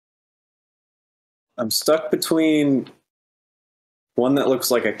I'm stuck between one that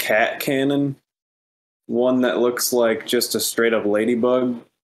looks like a cat cannon, one that looks like just a straight up ladybug,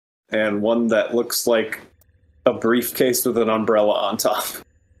 and one that looks like a briefcase with an umbrella on top.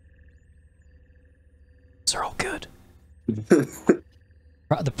 Those are all good.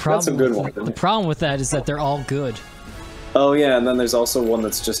 The problem with that is that they're all good. Oh yeah, and then there's also one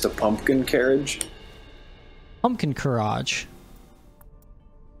that's just a pumpkin carriage. Pumpkin Courage.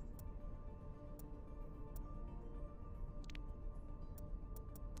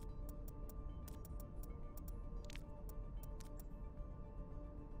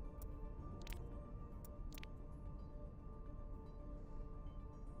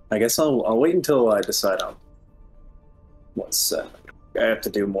 I guess I'll wait until I decide on what's set. I have to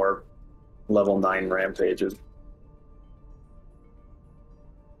do more level 9 rampages.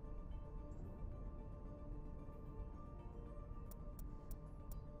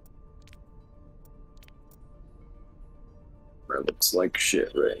 It looks like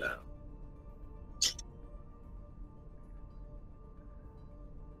shit right now.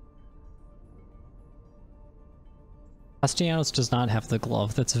 Castellanos does not have the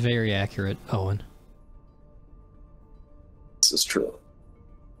glove. That's very accurate, Owen. This is true.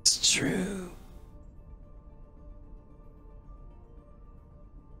 It's true.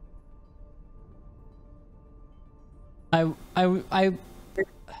 I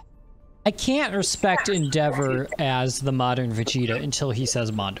can't respect Endeavor as the modern Vegeta until he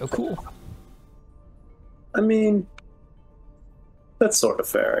says Mondo cool. I mean, that's sort of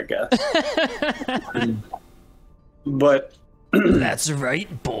fair, I guess. But that's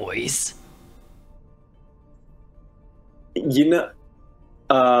right, boys. You know,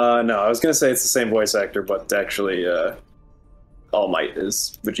 no, I was gonna say it's the same voice actor, but actually, All Might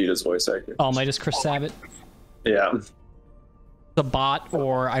is Vegeta's voice actor. All Might is Chris Sabat. Yeah. The bot,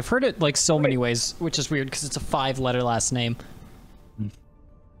 or I've heard it like so many ways, which is weird because it's a 5-letter last name.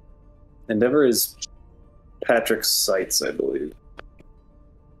 Endeavor is Patrick Seitz, I believe.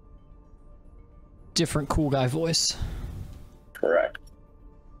 Different cool guy voice. Correct.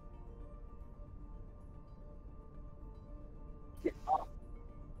 Is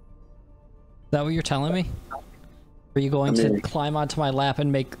that what you're telling me? Are you going to climb onto my lap and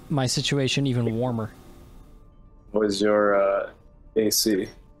make my situation even warmer? What was your AC?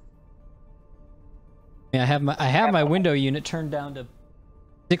 Yeah, I have my window unit turned down to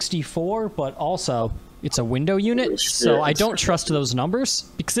 64, but also it's a window unit, so I don't trust those numbers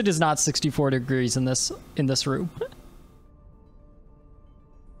because it is not 64 degrees in this room.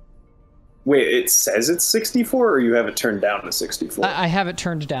 Wait, it says it's 64, or you have it turned down to 64? I have it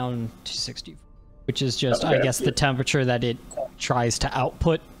turned down to 64, which is just, I guess, the temperature that it tries to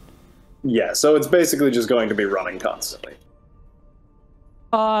output. Yeah, so it's basically just going to be running constantly.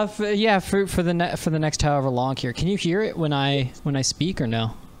 For the next however long here. Can you hear it when I speak or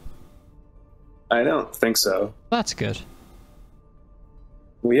no? I don't think so. That's good.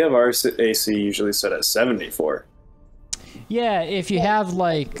 We have our AC usually set at 74. Yeah, if you have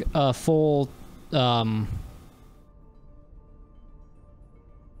like a full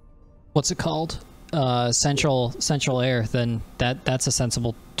what's it called? Central air, then that's a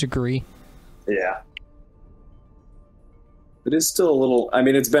sensible degree. Yeah. It is still a little, I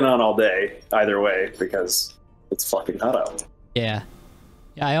mean, it's been on all day either way because it's fucking hot out. Yeah.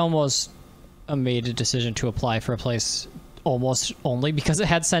 Yeah, I almost made a decision to apply for a place almost only because it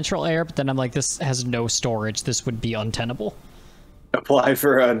had central air, but then I'm like, this has no storage. This would be untenable. Apply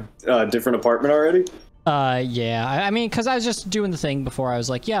for a different apartment already? Yeah. I mean, because I was just doing the thing before. I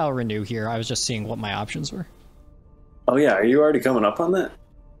was like, yeah, I'll renew here. I was just seeing what my options were. Oh yeah, are you already coming up on that?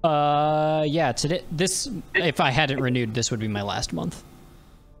 Yeah, today, if I hadn't renewed, this would be my last month.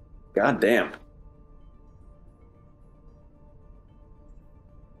 God damn.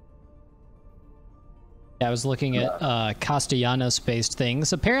 I was looking at Castellanos-based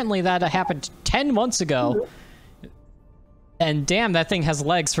things. Apparently that happened 10 months ago. And damn, that thing has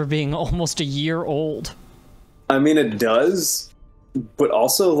legs for being almost a year old. I mean, it does, but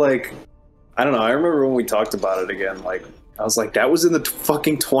also, like, I don't know, I remember when we talked about it again, like, I was like, that was in the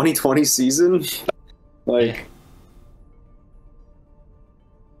fucking 2020 season? Like, yeah.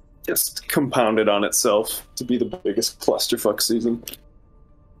 Just compounded on itself to be the biggest clusterfuck season.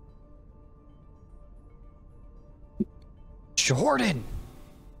 Jordan!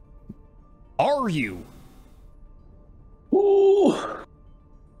 Are you? Ooh.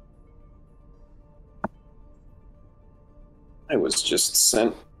 I was just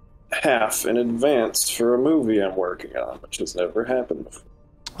sent half in advance for a movie I'm working on, which has never happened before.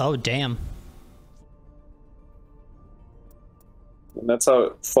 Oh, damn. And that's how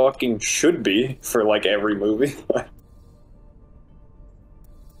it fucking should be for like every movie.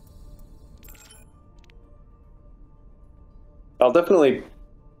 I'll definitely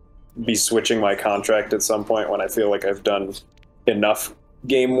be switching my contract at some point when I feel like I've done enough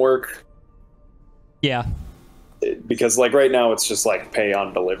game work. Yeah. Because like right now it's just like pay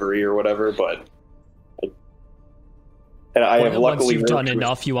on delivery or whatever, but and I have Once luckily you've done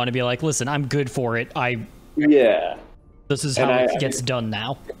enough, you want to be like, listen, I'm good for it. Yeah. This is how it gets done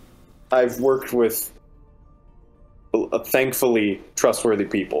now. I've worked with thankfully trustworthy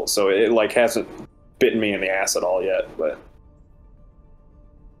people, so it like hasn't bitten me in the ass at all yet, but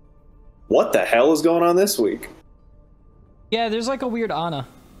what the hell is going on this week? Yeah, there's like a weird Ana.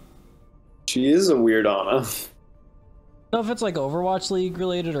 She is a weird Ana. I don't know if it's like Overwatch League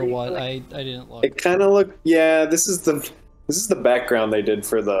related or what. I didn't look. It kind of looked, yeah, this is the background they did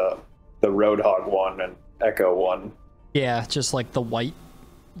for the Roadhog one and Echo one. Yeah, just like the white.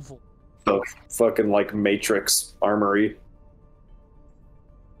 The fucking like Matrix armory.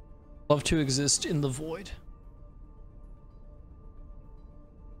 Love to exist in the void.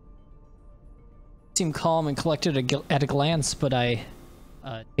 Seem calm and collected at a glance, but I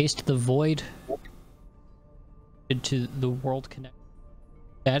taste the void into the world connect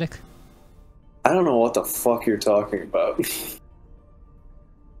static. I don't know what the fuck you're talking about. Digital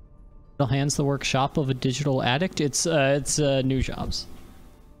Hands, the workshop of a digital addict. It's new jobs.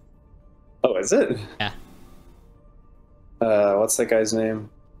 Oh, is it? Yeah. What's that guy's name?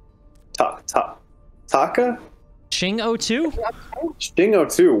 Taka? Shing02?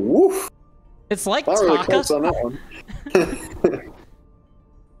 Shing02. Woof. It's like Not Taka. really close on that one.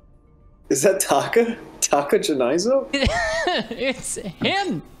 Is that Taka? Taka Janizo? It's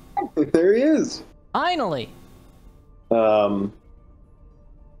him. There he is. Finally.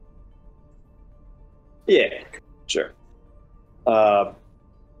 Yeah, sure.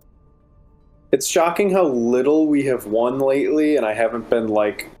 It's shocking how little we have won lately, and I haven't been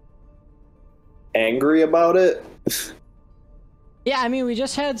like angry about it. Yeah, I mean, we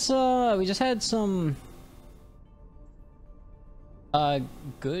just had some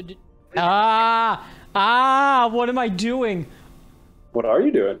good. What am I doing? What are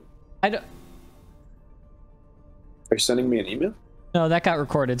you doing? I don't. Are you sending me an email? No, that got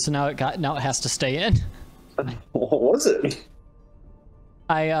recorded, so now it has to stay in. What was it?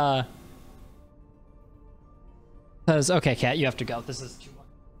 Okay, Kat, you have to go. This is too much.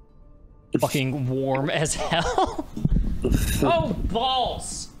 Fucking warm as hell. Oh,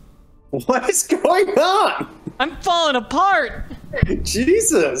 balls! What is going on? I'm falling apart!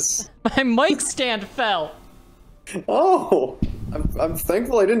 Jesus! My mic stand fell. Oh, I'm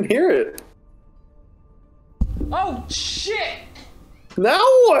thankful I didn't hear it. Oh, shit! Now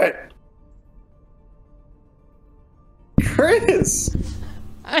what? Chris!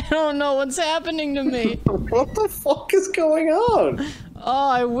 I don't know what's happening to me. What the fuck is going on? Oh,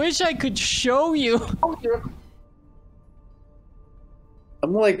 I wish I could show you.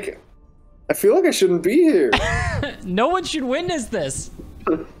 I'm like, I feel like I shouldn't be here. No one should witness this.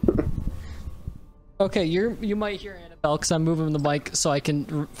 Okay, you might hear Annabelle because I'm moving the mic so I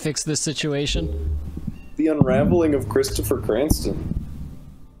can fix this situation. The unraveling of Christopher Cranston.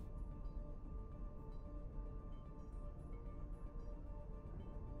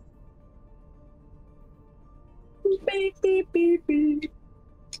 Beep, beep, beep, beep.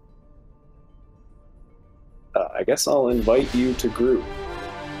 I guess I'll invite you to group.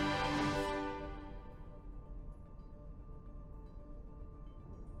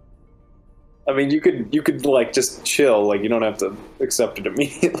 I mean, you could like just chill, like you don't have to accept it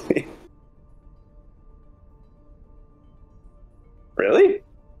immediately. Really?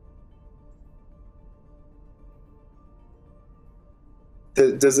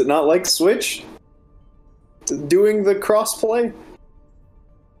 Does it not like Switch? Doing the crossplay?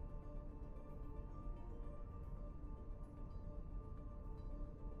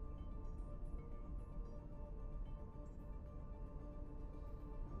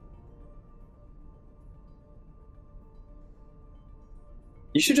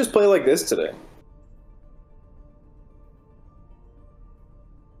 You should just play like this today.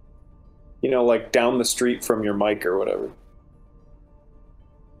 You know, like down the street from your mic or whatever.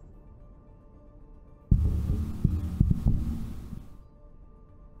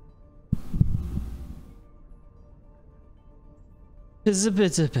 You're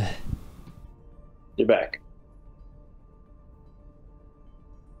back.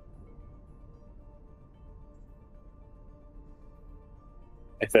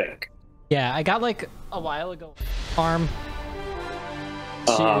 I think. Yeah, I got like a while ago farm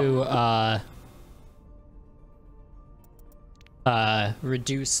to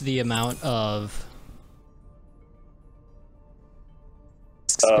reduce the amount of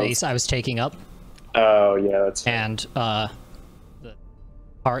space I was taking up. Oh yeah, that's and the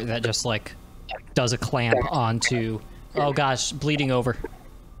part that just like does a clamp onto. Oh gosh, bleeding over.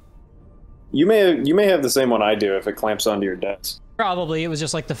 You may have the same one I do if it clamps onto your desk. Probably it was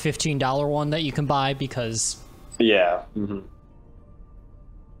just like the $15 one that you can buy because. Yeah.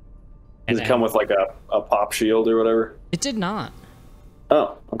 Does it come with like a pop shield or whatever? It did not.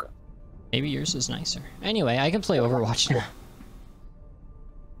 Oh, okay. Maybe yours is nicer. Anyway, I can play Overwatch now.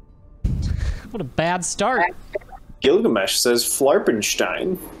 What a bad start. Gilgamesh says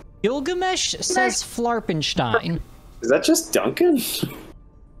Flarpenstein. Gilgamesh says Flarpenstein. Is that just Duncan?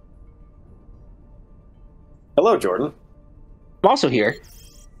 Hello, Jordan. I'm also here.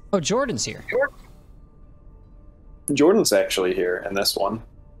 Oh, Jordan's here. Jordan's actually here in this one.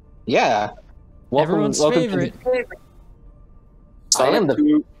 Yeah. Everyone's favorite. Sonic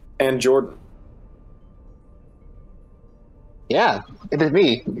 2 and Jordan. Yeah, it is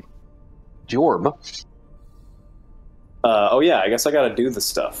me. Jorb. Oh yeah, I guess I gotta do the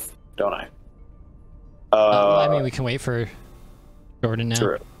stuff, don't I? I mean, we can wait for Jordan now.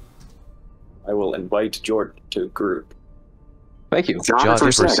 True. I will invite Jordan to group. Thank you.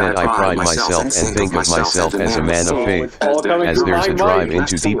 Jodger said I pride myself and think of myself as a man of faith. As there's a drive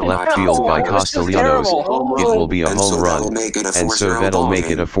into deep left field by Castellanos, it will be a home run, and so that'll make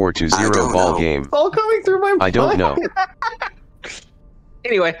it a 4-0 ball game. All coming through my mind. I don't know.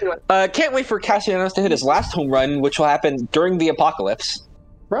 Anyway, can't wait for Castellanos to hit his last home run, which will happen during the apocalypse.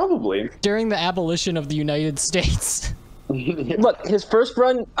 Probably. During the abolition of the United States. Look, his first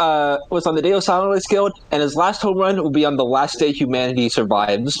run was on the day Osama killed, and his last home run will be on the last day humanity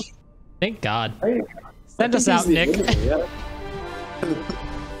survives. Thank God. Send us out, Nick. At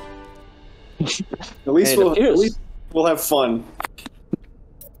least we'll have fun.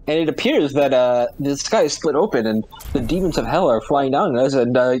 And it appears that the sky is split open and the demons of hell are flying down on us,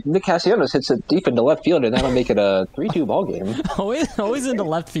 and Nick Castellanos hits it deep into left field, and that'll make it a 3-2 ball game. always into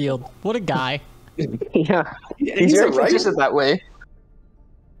left field. What a guy. Yeah, he's very consistent that way.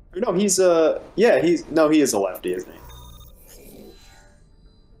 No, he is a lefty, isn't he?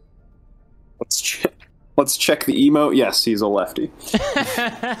 Let's check the emote. Yes, he's a lefty.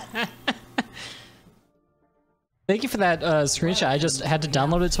 Thank you for that screenshot. I just had to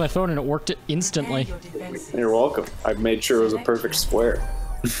download it to my phone and it worked instantly. You're welcome. I made sure it was a perfect square.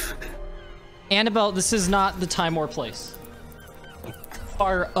 Annabelle, this is not the time or place.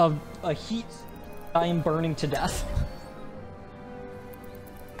 Are of a heat. I am burning to death.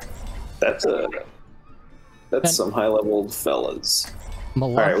 That's some high level fellas.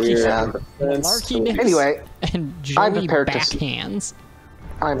 Malarkey Nicks Anyway, and I'm Joey prepared Backhands.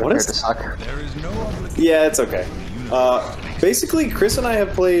 I'm prepared to suck. Yeah, it's okay. Basically, Chris and I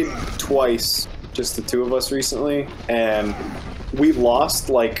have played twice, just the two of us recently, and we lost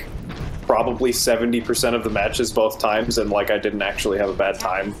like probably 70% of the matches both times, and like I didn't actually have a bad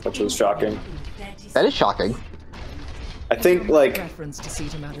time, which was shocking. That is shocking. I think like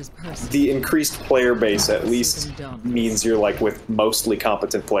the increased player base at least means you're like with mostly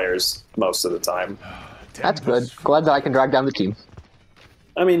competent players most of the time. That's good. Glad that I can drag down the team.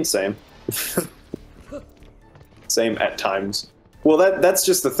 I mean, same. Same at times. Well, that's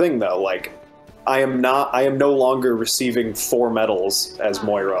just the thing though. Like, I am no longer receiving 4 medals as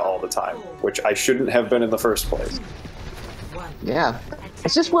Moira all the time, which I shouldn't have been in the first place. Yeah.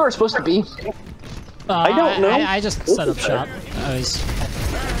 Is this where we're supposed to be? I don't know. I just set up shop.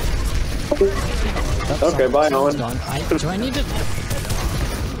 Okay, bye, Owen. Do I need to...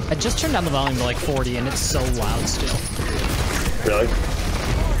 I just turned down the volume to like 40 and it's so loud still. Really?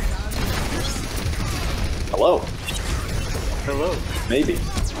 Hello? Hello. Maybe.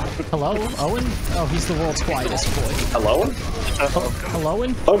 Hello, Owen? Oh, he's the world's quietest boy. Hello? Hello,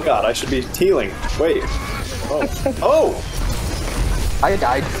 Owen? Oh god, I should be healing. Wait. Oh. Oh! I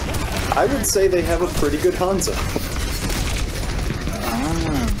died. I would say they have a pretty good Hanzo.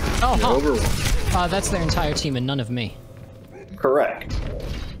 Oh, huh. That's their entire team and none of me. Correct.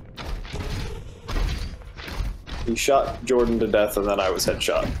 He shot Jordan to death and then I was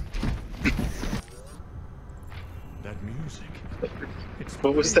headshot. That music.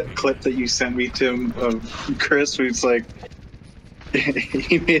 What was that clip that you sent me to of Chris? Where it's like,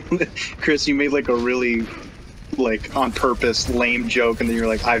 Chris, you made like a really, like on purpose lame joke, and then you're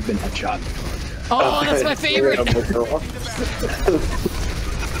like, "I've been headshot." Oh, that's my favorite. I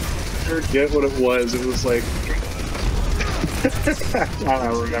forget what it was. It was like, I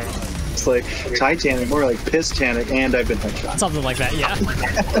don't remember. It's like Titanic, more like Pistanic, and I've been headshot. Something like that, yeah.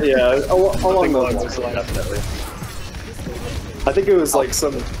 Yeah, along those lines, definitely. I think it was like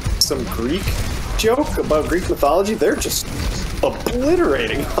some Greek joke about Greek mythology. They're just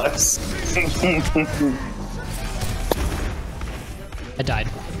obliterating us. I died.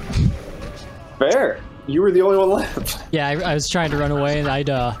 Fair. You were the only one left. Yeah, I was trying to run away,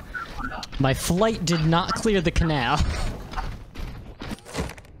 and my flight did not clear the canal.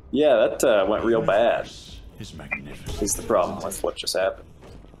 Yeah, that went real bad. Is the problem with what just happened.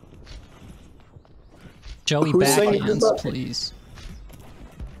 Joey, Who's saying backhands, goodbye? please.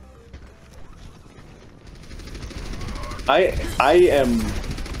 I am,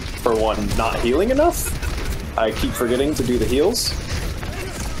 for one, not healing enough. I keep forgetting to do the heals.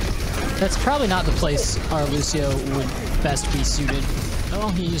 That's probably not the place our Lucio would best be suited.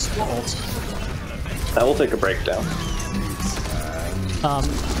 Oh, he used ult. That will take a breakdown.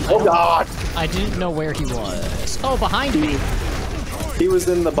 Oh God! I didn't know where he was. Oh, behind me! He was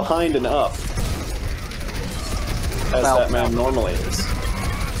in the behind and up. As that man normally is.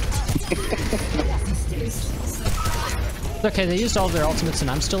 Okay, they used all of their ultimates and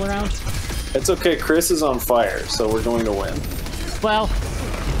I'm still around? It's okay, Chris is on fire, so we're going to win. Well,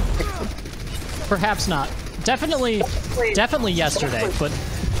 perhaps not. Definitely yesterday, but...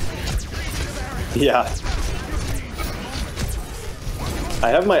 Yeah. I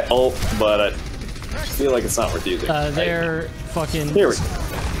have my ult, but I feel like it's not worth using. They're fucking... Here we go.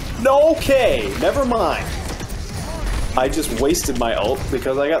 No, okay, never mind. I just wasted my ult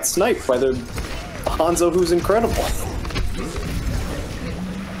because I got sniped by the Hanzo who's incredible.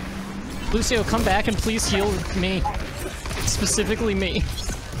 Lucio, come back and please heal me. Specifically me.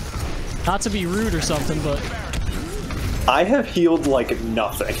 Not to be rude or something, but... I have healed like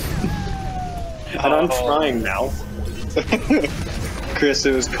nothing. And I'm trying now. Chris,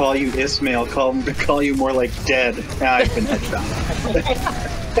 it was call you Ismail, call you more like dead. Now I've been headshot.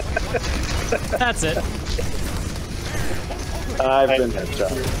 That's it. I've been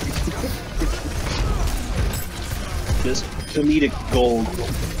headshot. Just comedic gold.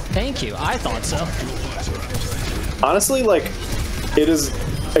 Thank you, I thought so. Honestly, like, it is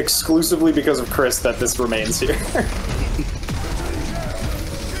exclusively because of Chris that this remains here.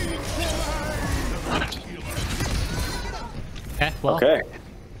 Okay, well... Okay.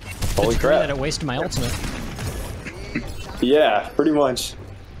 Holy that crap. it wasted my ultimate. Yeah, pretty much.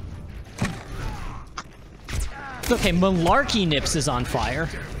 Okay, Malarkey Nips is on fire.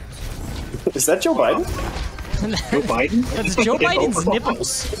 Is that Joe Biden? Joe Biden? That's Joe Biden's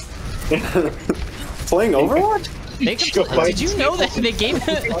nipples. Playing Overwatch? Did you know that they gave...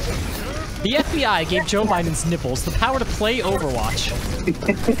 The FBI gave Joe Biden's nipples the power to play Overwatch.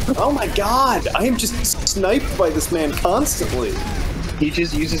 Oh my god, I am just sniped by this man constantly. He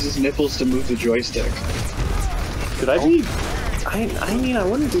just uses his nipples to move the joystick. Could I be... I mean, I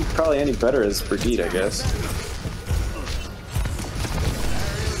wouldn't do probably any better as Brigitte, I guess.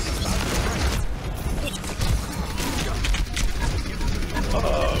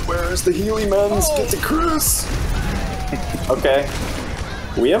 Where's the Healy Men's? Get to Chris! Okay.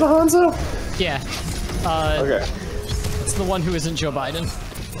 We have a Hanzo? Yeah. Okay. It's the one who isn't Joe Biden.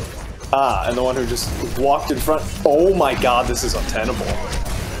 Ah, and the one who just walked in front. Oh my god, this is untenable.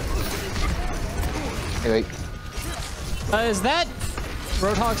 Hey, wait. Is that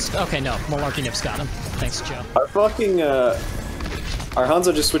Roadhog's? Okay, no. Malarkey Nips got him. Thanks, Joe. Our fucking, our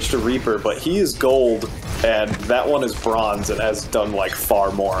Hanzo just switched to Reaper, but he is gold, and that one is bronze and has done, like,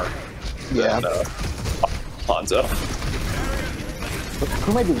 far more than Hanzo.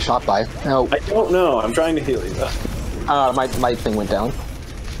 Who am I being shot by? No. I don't know. I'm trying to heal you, though. My thing went down.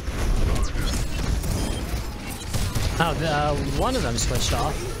 Oh, one of them switched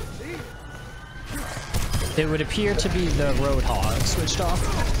off. It would appear to be the Roadhog switched off.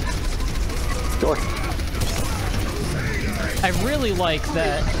 Sure. I really like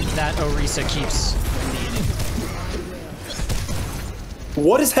that Orisa keeps leading.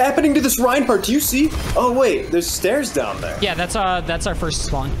 What is happening to this Reinhardt? Do you see? Oh wait, there's stairs down there. Yeah, that's our first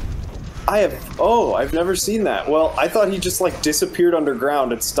spawn. I've never seen that. Well, I thought he just like disappeared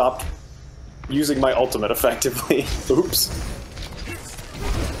underground and stopped using my ultimate effectively. Oops.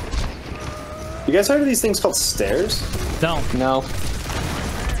 You guys heard of these things called stairs? No. No.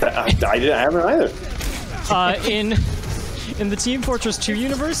 I haven't either. In the Team Fortress 2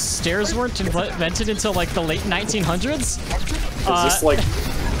 universe, stairs weren't invented until like the late 1900s. Is this like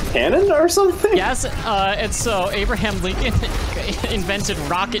canon or something? Yes, and so Abraham Lincoln invented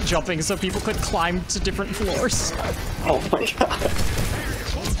rocket jumping so people could climb to different floors. Oh my god.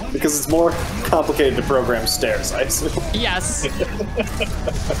 Because it's more complicated to program stairs, I assume. Yes.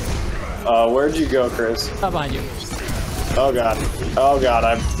 Where'd you go, Chris? Behind you. Oh god. Oh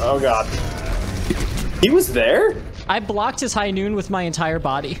god, oh god. He was there? I blocked his high noon with my entire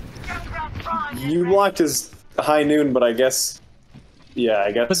body. You blocked his high noon, but I guess... Yeah,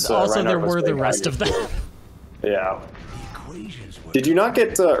 I guess... But also there Reinhardt was were the playing rest high of noon. them. Yeah. Did you not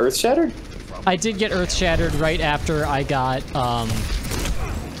get Earth Shattered? I did get Earth Shattered right after I got,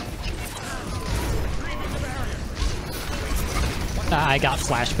 I got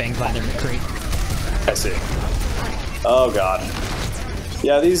flashbanged by their McCree. I see. Oh god.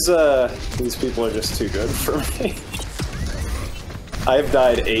 Yeah, these people are just too good for me. I've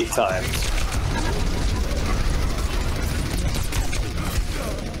died 8 times.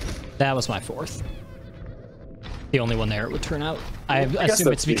 That was my 4th. The only one there it would turn out. I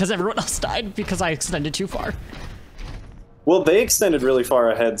assume it's because everyone else died because I extended too far. Well, they extended really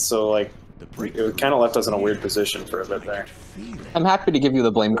far ahead, so like it kind of left us in a weird position for a bit there. I'm happy to give you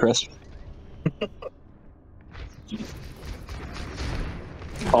the blame, Chris.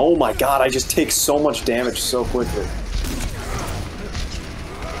 Oh my god, I just take so much damage so quickly.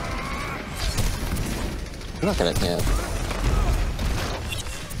 I'm not gonna. Yeah.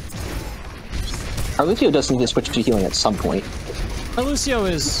 Our Lucio does need to switch to healing at some point. Lucio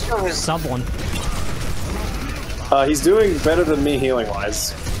is someone. He's doing better than me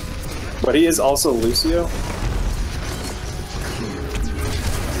healing-wise. But he is also Lucio. I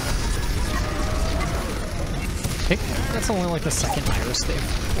think that's only like the second Iris they've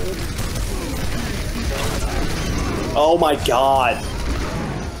pulled. Oh my god.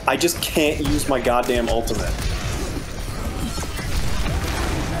 I just can't use my goddamn ultimate.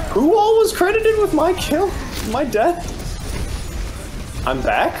 Who all was credited with my kill? My death? I'm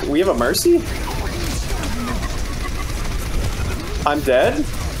back? We have a Mercy? I'm dead?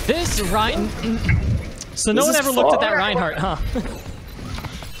 This Rein... So no one ever looked at that Reinhardt, huh?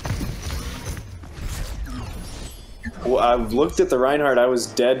 Well, I've looked at the Reinhardt. I was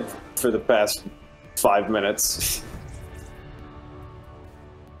dead for the past 5 minutes.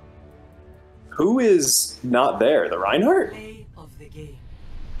 Who is not there? The Reinhardt?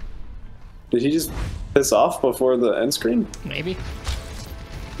 Did he just piss off before the end screen? Maybe.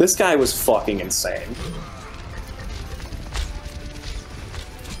 This guy was fucking insane.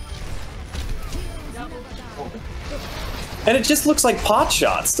 And it just looks like pot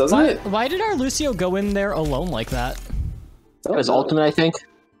shots, doesn't it? Why did our Lucio go in there alone like that? That was ultimate, I think.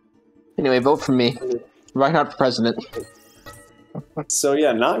 Anyway, vote for me. Reinhardt for president. So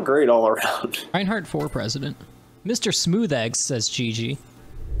yeah, not great all around. Reinhardt for president. Mr. Smooth Eggs says GG.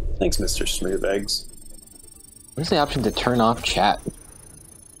 Thanks, Mr. Smooth Eggs. Where's the option to turn off chat?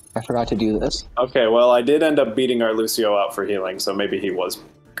 I forgot to do this. Okay, well, I did end up beating our Lucio out for healing, so maybe he was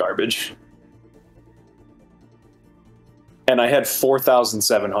garbage. And I had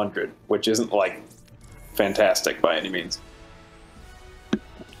 4,700, which isn't, like, fantastic by any means.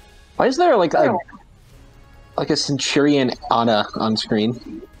 Why is there, like a Centurion Ana on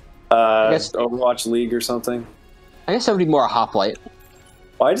screen? I guess Overwatch League or something. I guess that would be more a hoplite.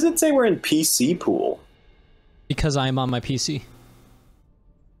 Why does it say we're in PC pool? Because I'm on my PC.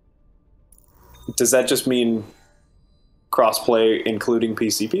 Does that just mean crossplay including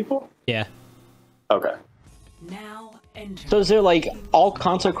PC people? Yeah. Okay. So is there like all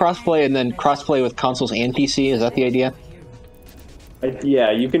console crossplay and then crossplay with consoles and PC? Is that the idea?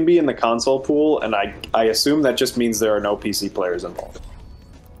 Yeah, you can be in the console pool, and I assume that just means there are no PC players involved.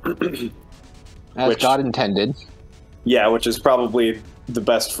 As God intended. Yeah, which is probably the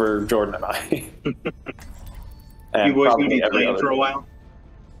best for Jordan and I. And you boys gonna be every playing other for a while?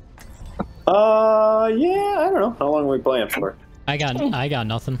 Yeah, I don't know. How long are we playing for? I got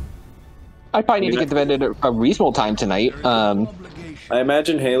nothing. I probably need to get to bed at a reasonable time tonight. I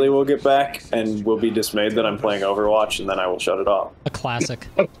imagine Haley will get back and will be dismayed that I'm playing Overwatch, and then I will shut it off. A classic.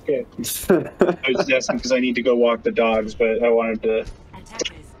 Okay. I was just asking because I need to go walk the dogs, but I wanted to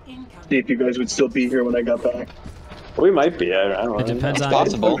see if you guys would still be here when I got back. We might be. I don't know. It depends on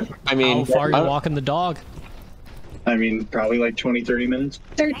Possible. I mean, how far you're walking the dog. I mean, probably like 20-30 minutes.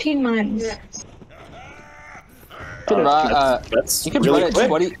 13 miles. That's you can really run at quick.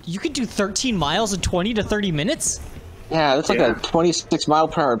 20. You could do 13 miles in 20 to 30 minutes? Yeah, that's like a 26 mile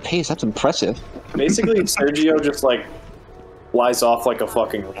per hour pace. That's impressive. Basically, Sergio just like flies off like a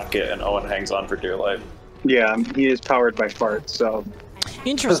fucking rocket, and Owen hangs on for dear life. Yeah, he is powered by farts, so.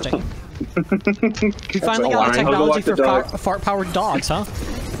 Interesting. We finally a got the line. I'll go technology walk the for fart-powered dogs, huh?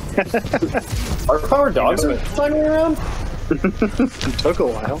 Our power dogs are flying around. It took a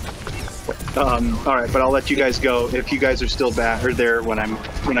while. All right, but I'll let you guys go. If you guys are still back or there when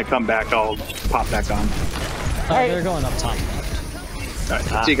I come back, I'll pop back on. Oh, they're going up top. All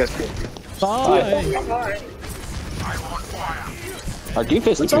right, see you guys. Bye. Our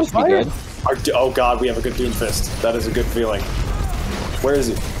defense seems to be good. Oh god, we have a good Doomfist. That is a good feeling. Where is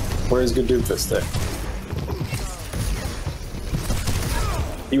he? Where is good Doomfist there?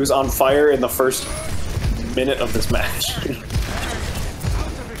 He was on fire in the first minute of this match.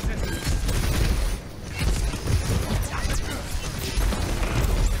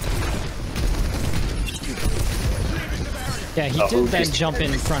 Yeah, he did then jump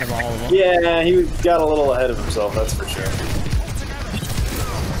in front of all of them. Yeah, he got a little ahead of himself, that's for sure.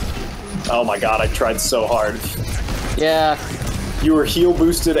 Oh my god, I tried so hard. Yeah. You were heal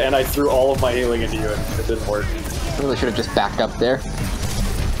boosted and I threw all of my healing into you and it didn't work. I really should have just backed up there.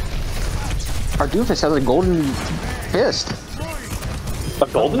 Our Doomfist has a golden fist. A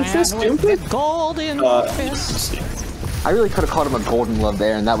golden fist, Doomfist? Golden fist. I really could have called him a golden love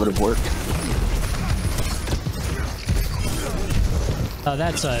there and that would have worked.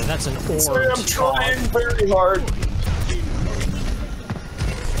 That's an orb. I'm trying very hard.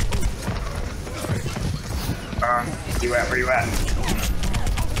 Where you at?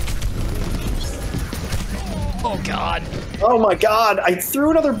 Oh god. Oh my god, I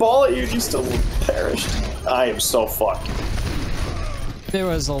threw another ball at you and you still perished. I am so fucked. There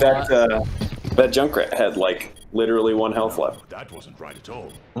was a lot. That Junkrat had like literally 1 health left. That wasn't right at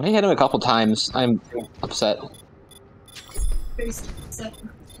all. I hit him a couple times. I'm upset.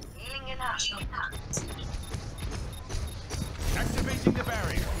 Activating the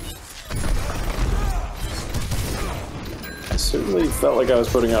barrier. I certainly felt like I was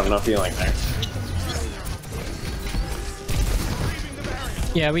putting out enough healing there.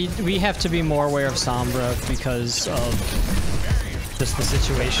 Yeah, we have to be more aware of Sombra because of just the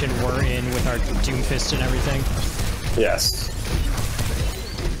situation we're in with our Doomfist and everything. Yes.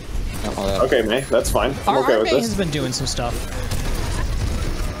 Okay, May, that's fine. I'm okay with May this. has been doing some stuff.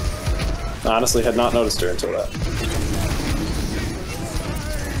 I honestly had not noticed her until that.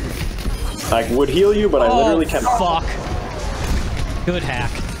 I would heal you, but I literally cannot. Fuck. Good hack.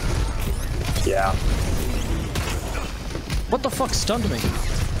 Yeah. What the fuck stunned me?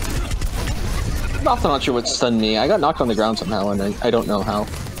 I'm also not sure what stunned me. I got knocked on the ground somehow, and I don't know how.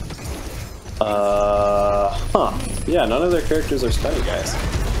 Huh. Yeah, none of their characters are stunny guys.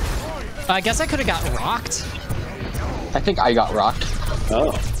 I guess I could have got rocked. I think I got rocked.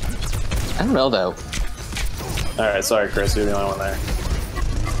 Oh. I don't know, though. Alright, sorry, Chris, you're the only one there.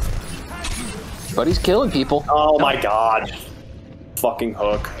 But he's killing people. Oh my god. Fucking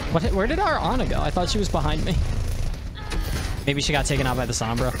hook. Where did our Ana go? I thought she was behind me. Maybe she got taken out by the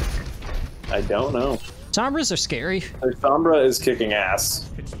Sombra. I don't know. Sombras are scary. Their Sombra is kicking ass,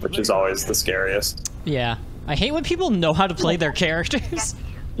 which is always the scariest. Yeah. I hate when people know how to play their characters.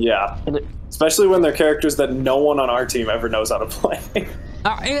 Yeah. Especially when they're characters that no one on our team ever knows how to play.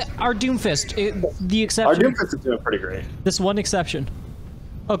 Our Doomfist, the exception. Our Doomfist is doing pretty great. This one exception.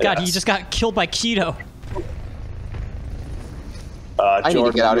 Oh god, Yes. he just got killed by Keto. I need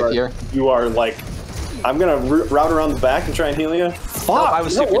to get out of here. You are like... I'm gonna route around the back and try and heal you. Fuck! I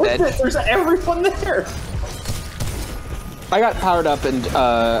was super dead. There's everyone there! I got powered up and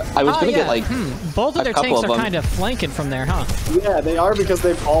I was gonna get like both of their couple tanks of are them. kind of flanking from there, huh? Yeah, they are because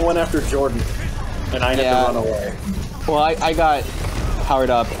they all went after Jordan. And I had Yeah. to run away. Well, I got powered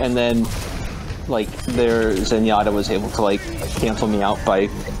up and then like their Zenyatta was able to like cancel me out by.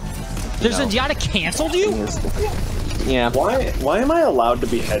 There's Zenyatta canceled you? Yeah. Why am I allowed to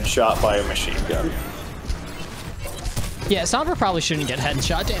be headshot by a machine gun? Yeah, Sombra probably shouldn't get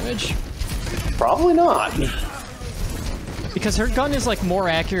headshot damage. Probably not. Because her gun is like more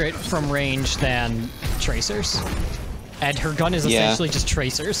accurate from range than Tracer's. And her gun is essentially just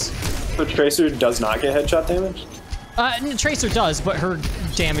Tracer's. The Tracer does not get headshot damage? Tracer does, but her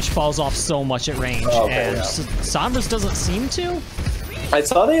damage falls off so much at range. Okay, and yeah. Sombra's doesn't seem to. I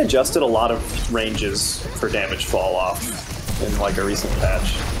saw they adjusted a lot of ranges for damage fall off in like a recent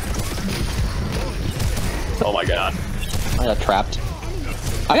patch. Oh my god. I got trapped.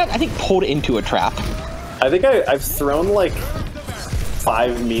 I think pulled into a trap. I think I've thrown like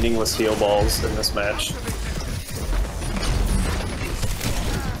 5 meaningless heal balls in this match.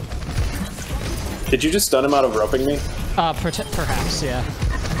 Did you just stun him out of roping me? Perhaps, yeah.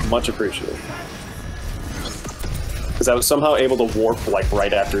 Much appreciated. Because I was somehow able to warp like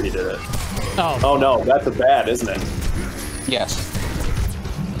right after he did it. Oh no, that's a bad, isn't it? Yes.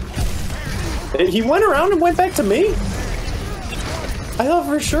 He went around and went back to me? I thought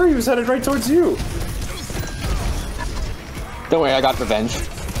for sure he was headed right towards you. Don't worry, I got revenge.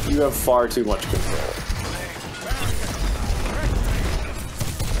 You have far too much control.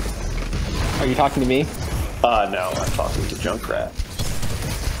 Are you talking to me? No, I'm talking to Junkrat.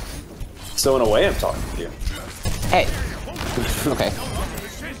 So in a way, I'm talking to you. Hey. Okay.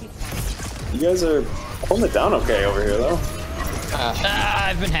 You guys are holding it down okay over here, though.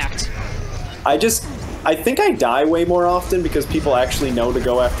 I've been hacked. I think I die way more often because people actually know to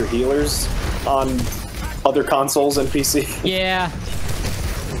go after healers on other consoles and PC. Yeah.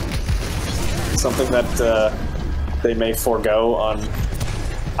 Something that they may forego on.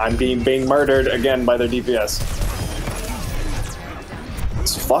 I'm being murdered again by their DPS.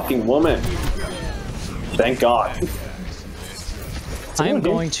 This fucking woman. Thank God. I am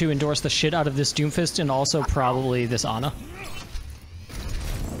going to endorse the shit out of this Doomfist and also probably this Ana.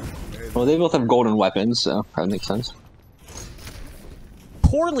 Well, they both have golden weapons, so that makes sense.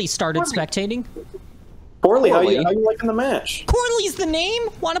 Poorly started spectating. Poorly, how you liking the match? Poorly's the name?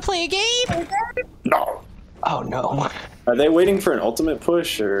 Want to play a game? No. Oh no. Are they waiting for an ultimate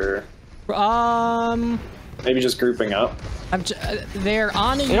push, or maybe just grouping up? Their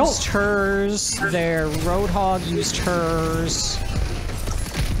Ana used hers. Their Roadhog used hers.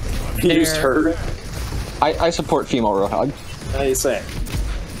 He used her. I support female Roadhog. How you saying?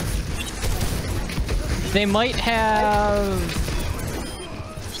 They might have...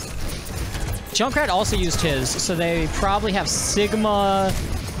 Junkrat also used his, so they probably have Sigma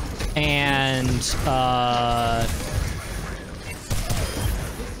and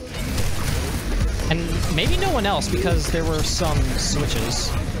maybe no one else because there were some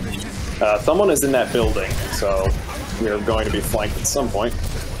switches. Someone is in that building, so we are going to be flanked at some point.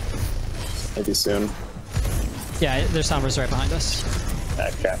 Maybe soon. Yeah, their Sombra's right behind us.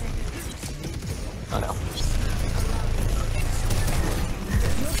 Okay. Oh no.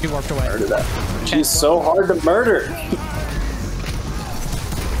 He warped away. Murder that. She's so hard to murder.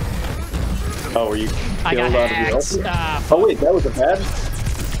 Oh, were you killed I got out hacked. of the Oh wait, that was a pad?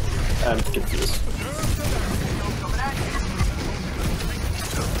 I'm confused.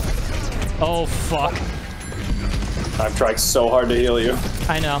 Oh fuck. I'm trying so hard to heal you.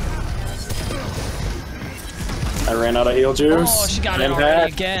 I know. I ran out of heal juice. Oh, she got it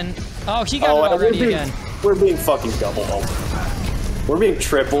already again. Oh, he got it already again. We're being fucking double ultimated. We're being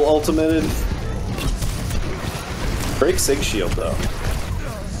triple ultimated. Break Sig Shield though.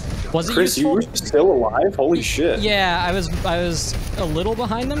 Was it Chris, useful? you were still alive? Holy shit. Yeah, I was a little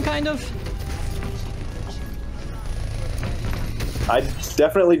behind them, kind of. I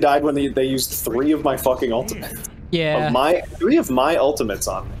definitely died when they used 3 of my fucking ultimates. Yeah. 3 of my ultimates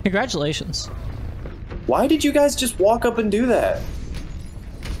on me. Congratulations. Why did you guys just walk up and do that?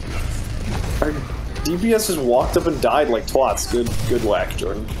 Our DPS just walked up and died like twats. Good whack,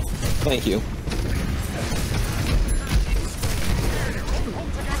 Jordan. Thank you.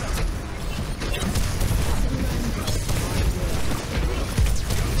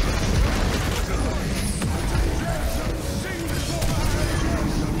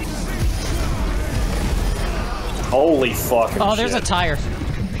 Holy fucking Oh, there's shit. a tire.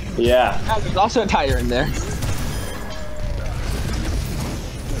 Yeah. There's also a tire in there.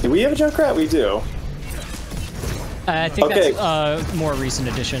 Do we have a Junkrat? We do. I think Okay. that's a more recent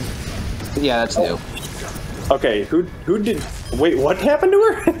addition. Yeah, that's new. Okay, who did... Wait, what happened to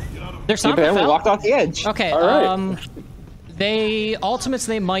her? There's You some barely walked off the edge. Okay, All right. ultimates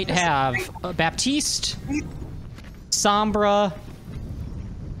they might have Baptiste, Sombra,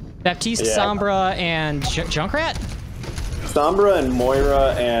 Yeah. Sombra, and Junkrat? Sombra and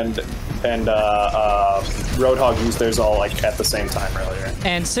Moira and Roadhog used theirs all like at the same time earlier.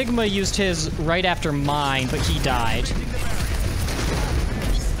 And Sigma used his right after mine, but he died.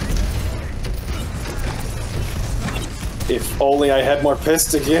 If only I had more piss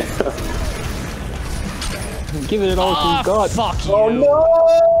to give. Give it all Oh, you've got. fuck you, Oh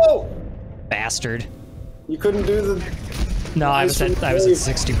no! bastard. You couldn't do the... No, I was at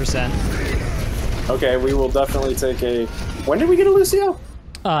 60%. Okay, we will definitely take a... When did we get a Lucio?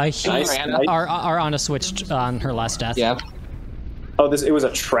 Nice. Our Ana switched on her last death. Yeah. Oh, it was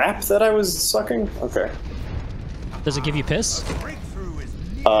a trap that I was sucking? Okay. Does it give you piss?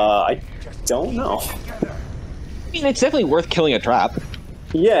 I don't know. I mean, it's definitely worth killing a trap.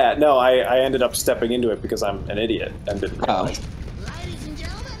 Yeah, no, I ended up stepping into it because I'm an idiot and didn't realize.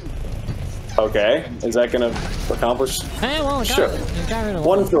 Okay, is that gonna accomplish? Hey, well, Sure. got rid of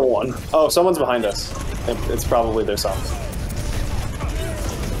 1 for 1. Oh, someone's behind us. It's probably their son.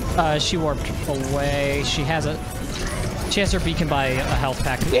 She warped away. She has her beacon by a health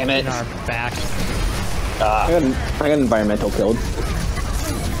pack Damn it. in our back. I got environmental killed.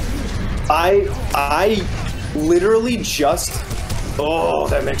 I literally just... Oh,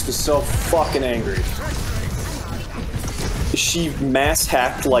 that makes me so fucking angry. She mass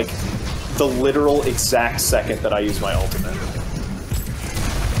hacked like the literal exact second that I use my ultimate.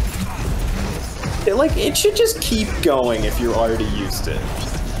 It should just keep going if you already used it.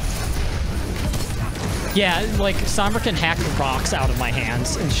 Yeah, like Sombra can hack rocks out of my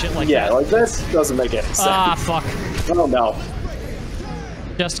hands and shit like that. Yeah, like this doesn't make any sense. Ah, fuck. Oh no.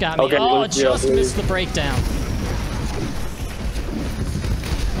 Just got me. Okay, oh, Lucio, just please. missed the breakdown.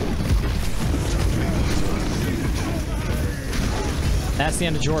 That's the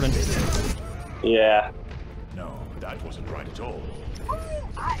end of Jordan. Yeah. No, that wasn't right at all.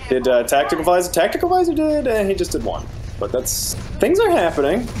 Did Tactical Visor? Tactical Visor did, he just did one. But that's... Things are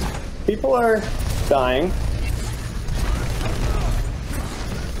happening. People are dying.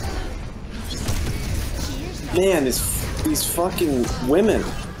 Man, these fucking women.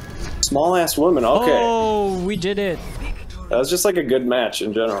 Small-ass women, okay. Oh, we did it. That was just like a good match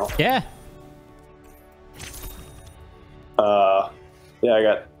in general. Yeah. Yeah, I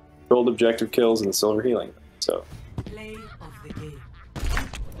got gold objective kills and silver healing, so... Play of the game.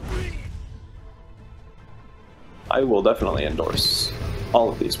 I will definitely endorse all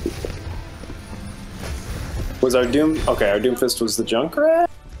of these people. Was our Doom... Okay, our Doomfist was the Junkrat?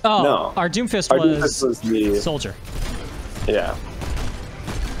 Oh, No. our Doomfist Our was, Doomfist was the... Soldier. Yeah.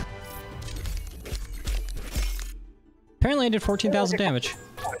 Apparently I did 14,000 damage.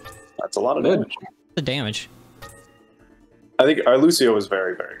 That's a lot of damage. The damage. I think our Lucio was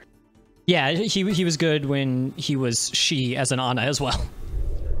very, very good. Yeah, he was good when he was she as an Ana as well.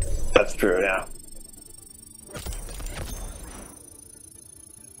 That's true, yeah.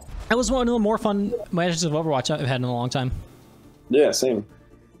 That was one of the more fun matches of Overwatch I've had in a long time. Yeah, same.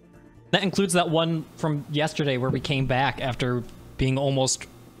 That includes that one from yesterday where we came back after being almost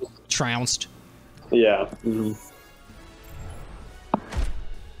trounced. Yeah. Mm-hmm.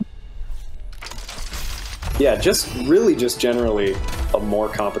 Yeah, just generally a more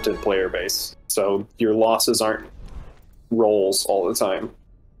competent player base. So your losses aren't rolls all the time.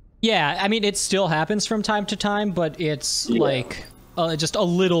 Yeah, I mean, it still happens from time to time, but it's like just a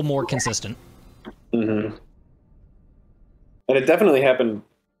little more consistent. Mm-hmm. And it definitely happened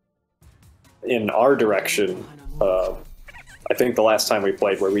in our direction. I think the last time we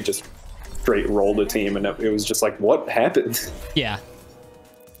played where we just straight rolled a team and it was just like, what happened? Yeah.